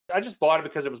I just bought it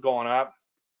because it was going up.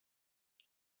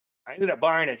 I ended up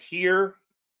buying it here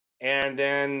and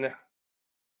then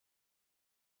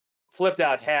flipped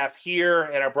out half here,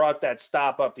 and I brought that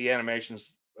stop up. The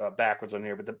animation's backwards on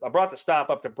here, but I brought the stop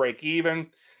up to break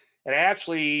even, and I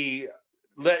actually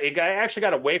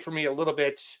got away from me a little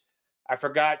bit. I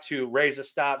forgot to raise the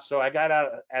stop, so I got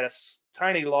out at a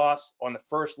tiny loss on the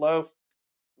first loaf,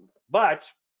 but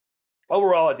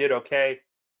overall I did okay.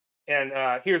 And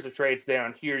here's the trades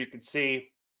down here, you can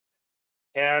see,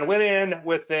 and went in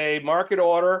with a market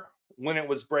order when it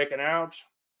was breaking out,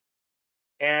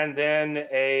 and then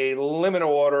a limit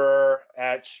order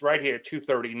at right here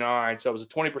 239. So it was a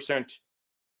 20%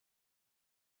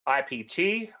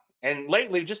 IPT. And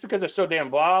lately, just because they're so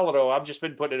damn volatile, I've just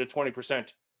been putting it at 20%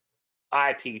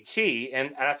 IPT.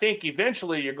 And I think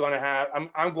eventually you're going to have,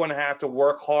 I'm going to have to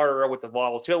work harder with the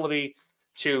volatility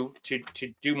to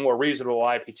do more reasonable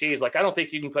IPTs. Like, I don't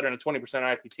think you can put in a 20%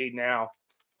 IPT now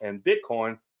in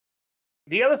Bitcoin.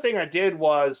 The other thing I did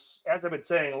was, as I've been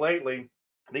saying lately,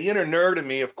 the inner nerd in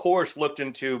me, of course, looked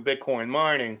into Bitcoin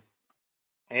mining,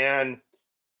 and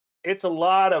it's a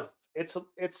lot of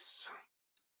it's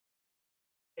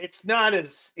not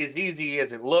as easy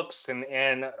as it looks.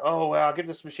 And oh well, I'll get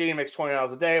this machine, it makes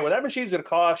 $20 a day. Well, that machine's going to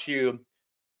cost you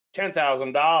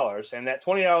 $10,000, and that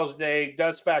 $20 a day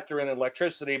does factor in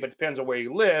electricity, but depends on where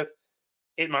you live.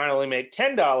 It might only make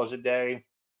 $10 a day,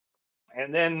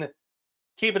 and then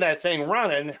keeping that thing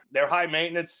running, they're high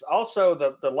maintenance. Also,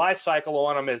 the life cycle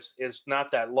on them is not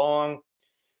that long.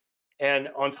 And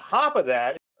on top of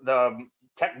that, the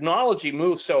technology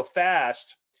moves so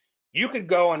fast, you could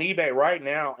go on eBay right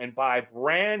now and buy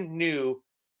brand new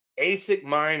ASIC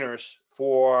miners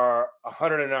for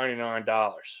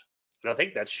 $199. And I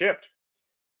think that's shipped.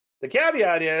 The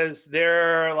caveat is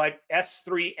they're like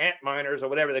S3 ant miners or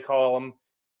whatever they call them,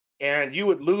 and you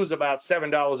would lose about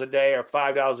 $7 a day or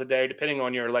 $5 a day, depending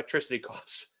on your electricity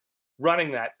costs,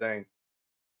 running that thing.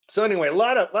 So anyway, a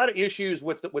lot of issues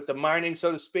with the mining,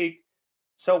 so to speak.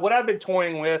 So what I've been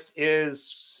toying with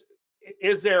is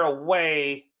there a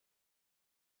way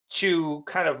to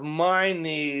kind of mine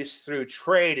these through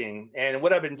trading? And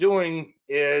what I've been doing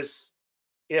is,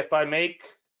 if I make,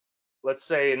 let's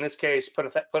say in this case,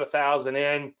 put 1,000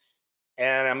 in,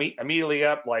 and I'm immediately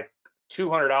up like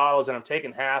 $200, and I'm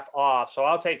taking half off. So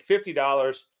I'll take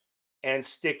 $50 and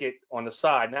stick it on the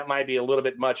side. And that might be a little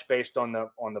bit much based on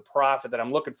the profit that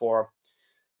I'm looking for.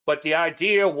 But the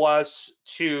idea was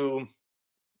to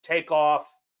take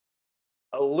off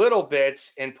a little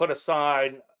bit and put it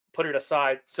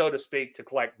aside, so to speak, to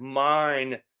like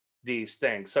mine these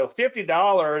things. So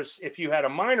 $50, if you had a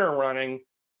miner running,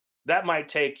 that might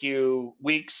take you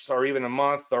weeks or even a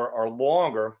month or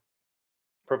longer,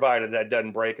 provided that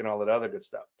doesn't break and all that other good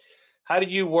stuff. How do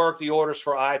you work the orders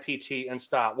for IPT and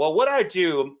stop? Well, what I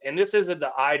do, and this isn't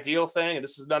the ideal thing, and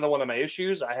this is another one of my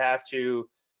issues I have to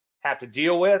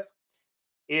deal with,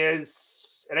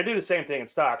 is, and I do the same thing in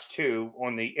stocks too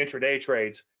on the intraday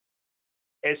trades.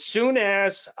 As soon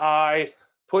as I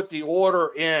put the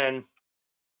order in,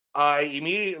 I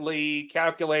immediately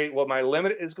calculate what my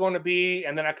limit is going to be,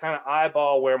 and then I kind of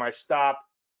eyeball where my stop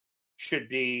should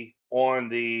be on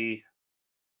the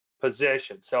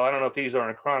position. So I don't know if these are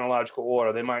in chronological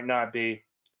order. They might not be.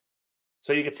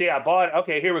 So you can see I bought it.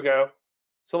 Okay, here we go.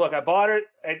 So look, I bought it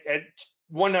at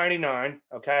 199.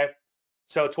 Okay.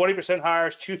 So 20% higher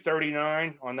is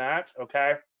 239 on that.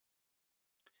 Okay.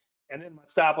 And then my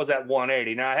stop was at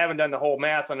 180. Now I haven't done the whole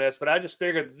math on this, but I just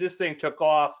figured this thing took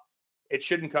off, it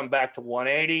shouldn't come back to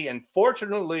 180. And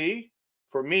fortunately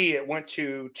for me, it went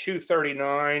to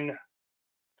 239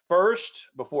 first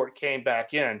before it came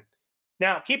back in.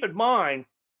 Now keep in mind,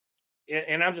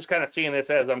 and I'm just kind of seeing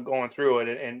this as I'm going through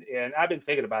it, and I've been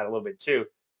thinking about it a little bit too.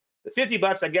 The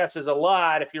 $50, I guess, is a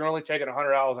lot if you're only taking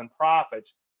 $100 in profit.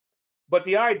 But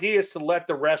the idea is to let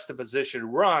the rest of the position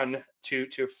run to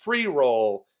free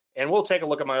roll. And we'll take a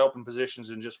look at my open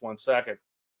positions in just one second.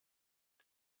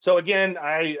 So again,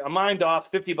 I mined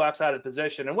off $50 out of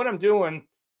position. And what I'm doing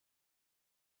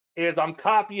is I'm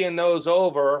copying those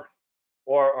over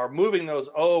or moving those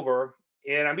over.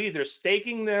 And I'm either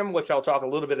staking them, which I'll talk a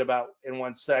little bit about in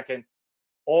one second,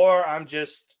 or I'm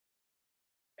just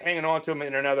hanging on to them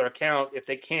in another account if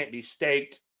they can't be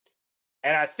staked.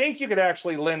 And I think you could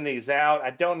actually lend these out. I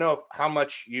don't know how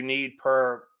much you need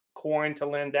per coin to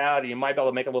lend out. You might be able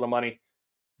to make a little money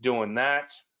doing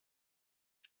that.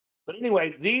 But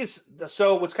anyway,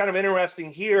 so what's kind of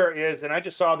interesting here is, and I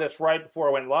just saw this right before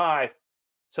I went live.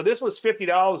 So this was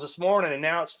 $50 this morning, and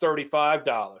now it's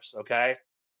 $35. Okay.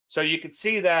 So you can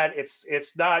see that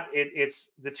it's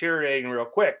deteriorating real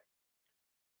quick.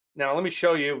 Now let me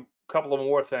show you couple of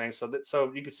more things.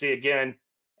 So you can see again,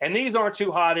 and these aren't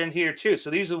too hot in here too. So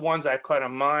these are the ones I've kind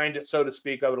of mined, so to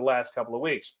speak, over the last couple of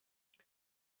weeks.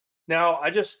 Now I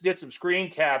just did some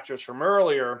screen captures from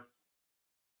earlier,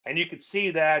 and you can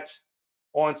see that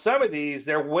on some of these,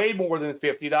 they're way more than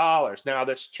 $50. Now,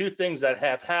 there's two things that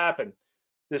have happened.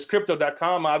 This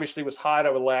crypto.com obviously was hot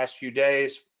over the last few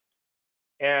days,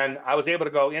 and I was able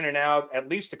to go in and out at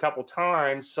least a couple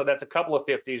times. So that's a couple of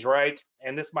 50s, right?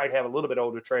 And this might have a little bit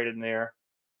older trade in there,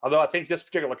 although I think this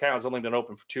particular account has only been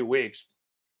open for 2 weeks.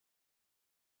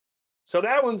 So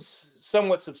that one's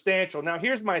somewhat substantial. Now,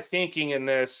 here's my thinking in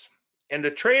this, and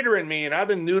the trader in me, and I've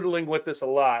been noodling with this a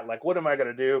lot. Like, what am I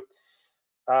going to do?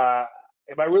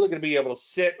 Am I really going to be able to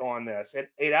sit on this?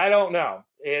 And I don't know.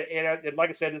 Like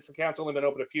I said, this account's only been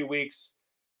open a few weeks,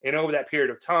 and over that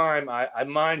period of time, I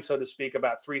mined, so to speak,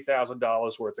 about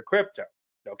 $3,000 worth of crypto.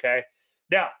 Okay.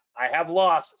 Now I have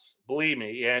losses, believe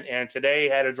me, and today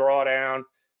had a drawdown,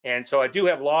 and so I do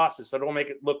have losses. So don't make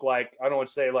it look like, I don't want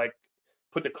to say like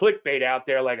put the clickbait out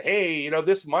there like, hey, you know,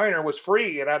 this miner was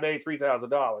free and I made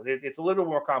 $3,000. It's a little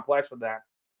more complex than that.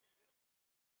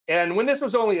 And when this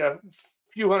was only a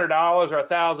few $100s or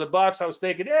 $1,000, I was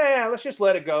thinking, yeah, let's just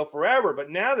let it go forever. But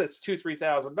now that it's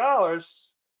 $2,000-$3,000,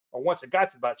 or once it got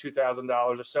to about $2,000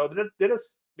 or so, did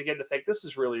us begin to think this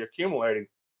is really accumulating.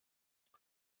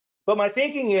 But my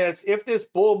thinking is, if this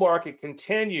bull market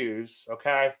continues,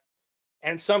 okay,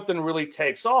 and something really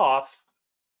takes off,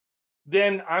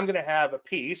 then I'm going to have a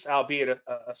piece, albeit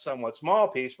a somewhat small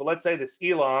piece. But let's say this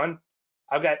Elon,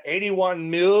 I've got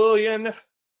 81 million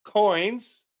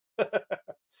coins.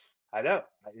 I know.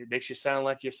 It makes you sound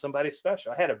like you're somebody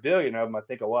special. I had 1 billion of them, I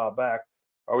think, a while back.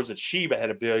 Or was it Sheba had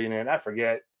 1 billion in? I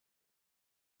forget.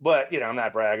 But, you know, I'm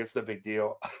not bragging. It's no big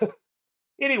deal.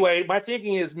 Anyway, my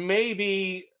thinking is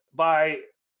maybe by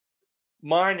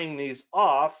mining these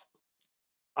off,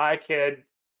 I could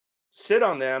sit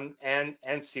on them and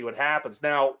see what happens.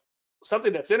 Now,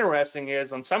 something that's interesting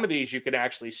is on some of these, you can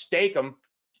actually stake them.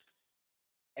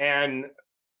 And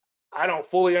I don't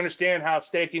fully understand how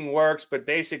staking works, but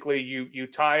basically you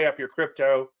tie up your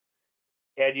crypto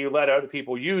and you let other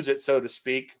people use it, so to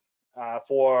speak,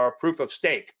 for proof of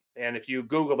stake. And if you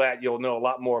Google that, you'll know a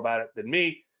lot more about it than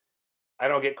me. I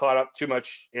don't get caught up too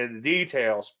much in the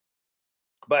details,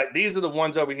 but these are the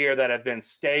ones over here that have been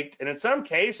staked. And in some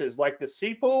cases, like the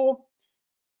C pool,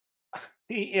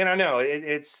 and I know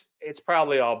it's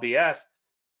probably all BS,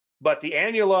 but the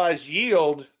annualized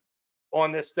yield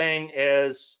on this thing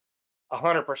is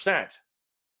 100%.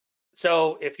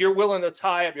 So if you're willing to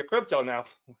tie up your crypto now,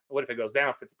 what if it goes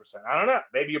down 50%? I don't know.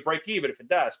 Maybe you break even if it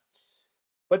does.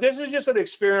 But this is just an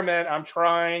experiment I'm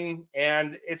trying,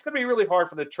 and it's going to be really hard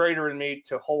for the trader and me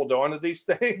to hold on to these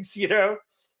things, you know.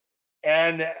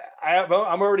 And I'm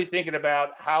already thinking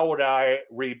about how would I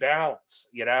rebalance,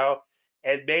 you know,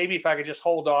 and maybe if I could just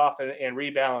hold off and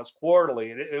rebalance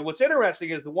quarterly. And what's interesting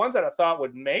is the ones that I thought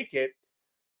would make it,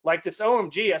 like this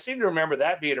OMG, I seem to remember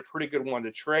that being a pretty good one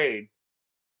to trade.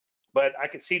 But I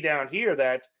can see down here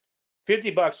that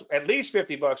 50 bucks, at least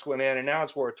 50 bucks went in, and now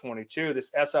it's worth 22. This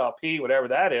SLP, whatever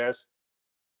that is,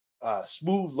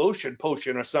 smooth lotion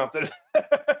potion or something.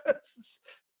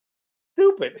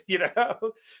 Stupid, you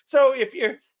know. So if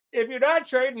you're not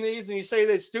trading these and you say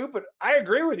they're stupid, I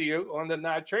agree with you on the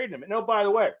not trading them. No, by the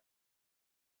way,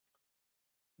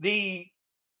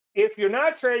 if you're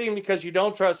not trading because you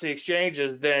don't trust the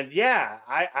exchanges, then yeah,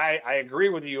 I agree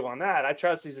with you on that. I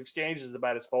trust these exchanges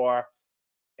about as far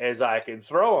as I can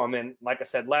throw them. And like I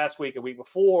said last week, a week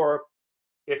before,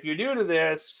 if you're new to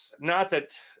this, not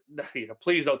that, you know,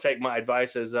 please don't take my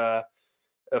advice as a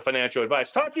financial advice.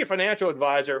 Talk to your financial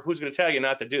advisor who's going to tell you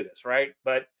not to do this, right?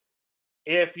 But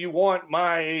if you want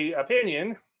my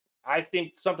opinion, I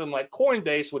think something like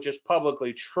Coinbase, which is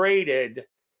publicly traded,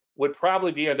 would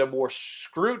probably be under more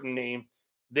scrutiny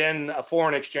than a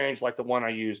foreign exchange like the one I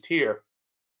used here.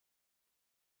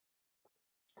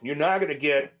 You're not going to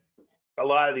get a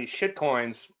lot of these shit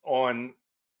coins on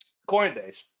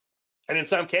Coinbase. And in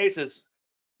some cases,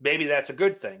 maybe that's a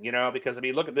good thing, you know, because I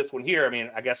mean, look at this one here. I mean,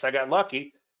 I guess I got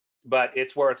lucky, but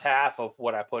it's worth half of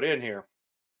what I put in here.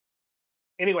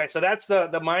 Anyway, so that's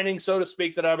the mining, so to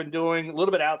speak, that I've been doing a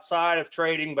little bit outside of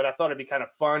trading, but I thought it'd be kind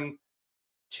of fun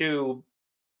to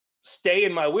stay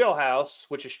in my wheelhouse,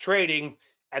 which is trading,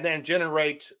 and then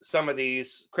generate some of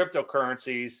these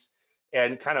cryptocurrencies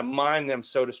and kind of mine them,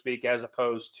 so to speak, as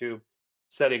opposed to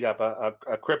setting up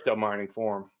a crypto mining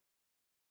farm.